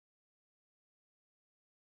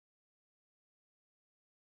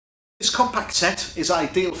This compact set is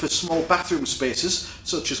ideal for small bathroom spaces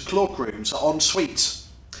such as cloakrooms or en-suites.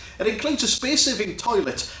 It includes a space-saving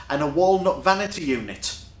toilet and a Walnut Vanity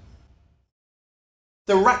unit.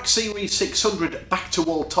 The Rack Series 600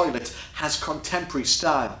 back-to-wall toilet has contemporary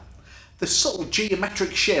style. The subtle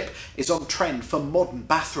geometric shape is on trend for modern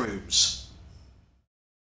bathrooms.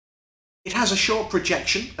 It has a short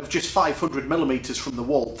projection of just 500mm from the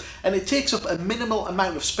wall, and it takes up a minimal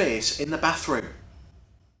amount of space in the bathroom.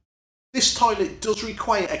 This toilet does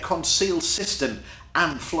require a concealed cistern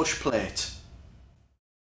and flush plate.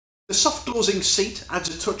 The soft closing seat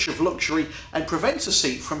adds a touch of luxury and prevents the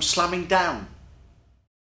seat from slamming down.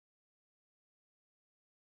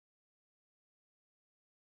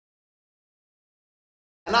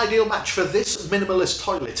 An ideal match for this minimalist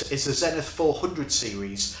toilet is the Zenith 400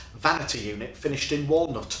 series vanity unit finished in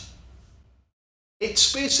walnut. Its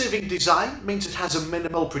space-saving design means it has a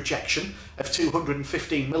minimal projection of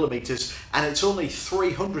 215mm and it's only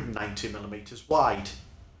 390mm wide.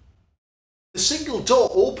 The single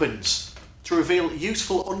door opens to reveal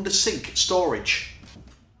useful under-sink storage.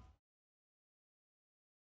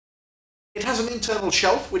 It has an internal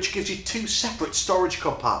shelf which gives you two separate storage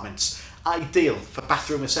compartments, ideal for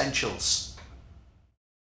bathroom essentials.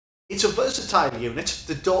 It's a versatile unit.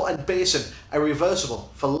 The door and basin are reversible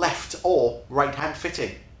for left or right hand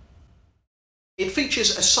fitting. It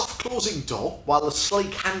features a soft closing door while the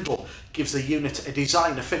sleek handle gives the unit a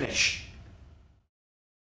designer finish.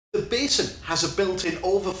 The basin has a built-in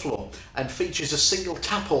overflow and features a single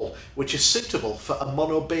tap hole which is suitable for a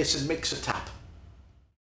mono basin mixer tap.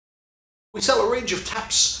 We sell a range of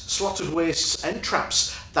taps, slotted wastes and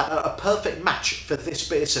traps that are a perfect match for this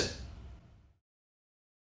basin.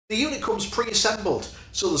 The unit comes pre-assembled,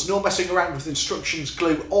 so there's no messing around with instructions,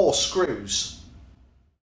 glue or screws.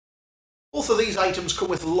 Both of these items come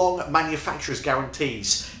with long manufacturer's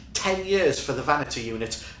guarantees, 10 years for the vanity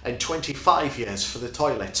unit and 25 years for the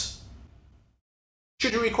toilet.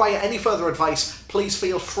 Should you require any further advice, please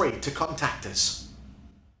feel free to contact us.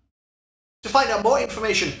 To find out more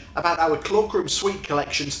information about our cloakroom suite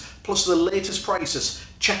collections plus the latest prices,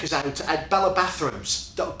 check us out at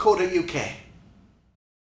bellabathrooms.co.uk.